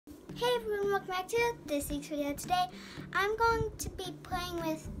Hey everyone, welcome back to this week's video. Today I'm going to be playing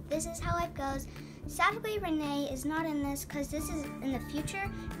with This Is How Life Goes. Sadly, Renee is not in this because this is in the future.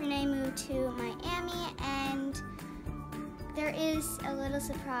 Renee moved to Miami and there is a little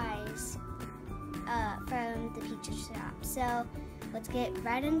surprise from the pizza shop. So let's get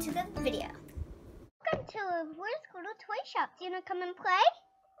right into the video. Welcome to Aurora's little toy shop. Do you want to come and play?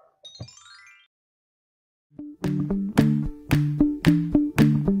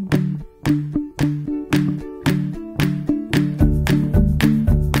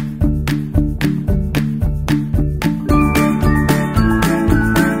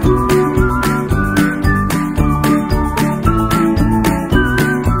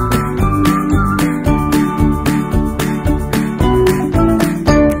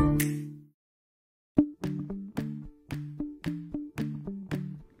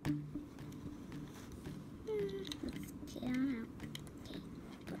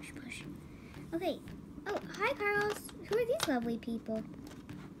 Okay. Oh, hi, Carlos. Who are these lovely people?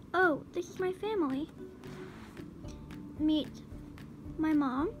 Oh, this is my family. Meet my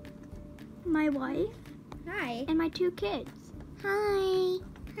mom, my wife, Hi. and my 2 kids. Hi.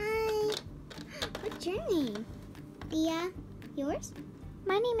 Hi. What's your name? Thea. Yours?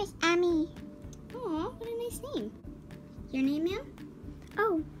 My name is Amy. Oh, what a nice name. Your name, ma'am?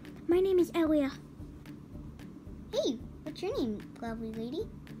 Oh, my name is Elia. Hey, what's your name, lovely lady?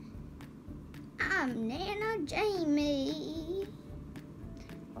 I'm Nana Jamie.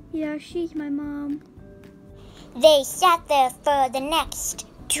 Yeah, she's my mom. They sat there for the next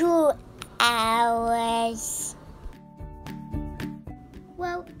 2 hours.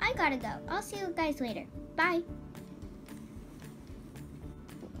 Well, I gotta go. I'll see you guys later. Bye.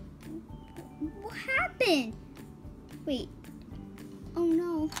 What happened? Wait. Oh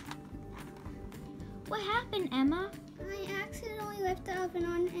no. What happened, Emma? I accidentally left the oven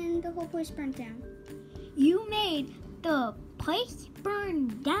on and the whole place burnt down. You made the place burn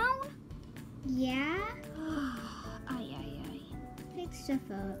down? Yeah? Ay, ay, ay. Pick stuff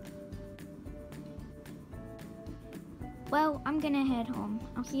up. Well, I'm gonna head home.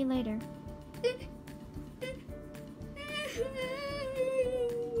 I'll see you later.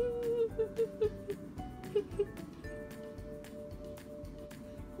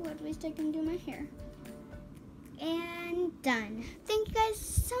 Well, at least I can do my hair. And done. Thank you guys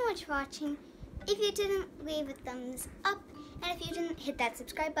so much for watching. If you didn't, leave a thumbs up. And if you didn't, hit that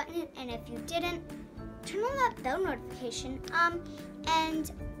subscribe button. And if you didn't, turn on that bell notification.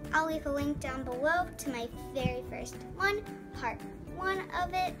 And I'll leave a link down below to my very first one, part 1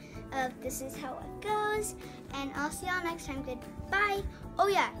 of it, of This Is How It Goes. And I'll see y'all next time. Goodbye. Oh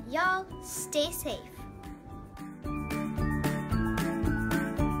yeah, y'all stay safe.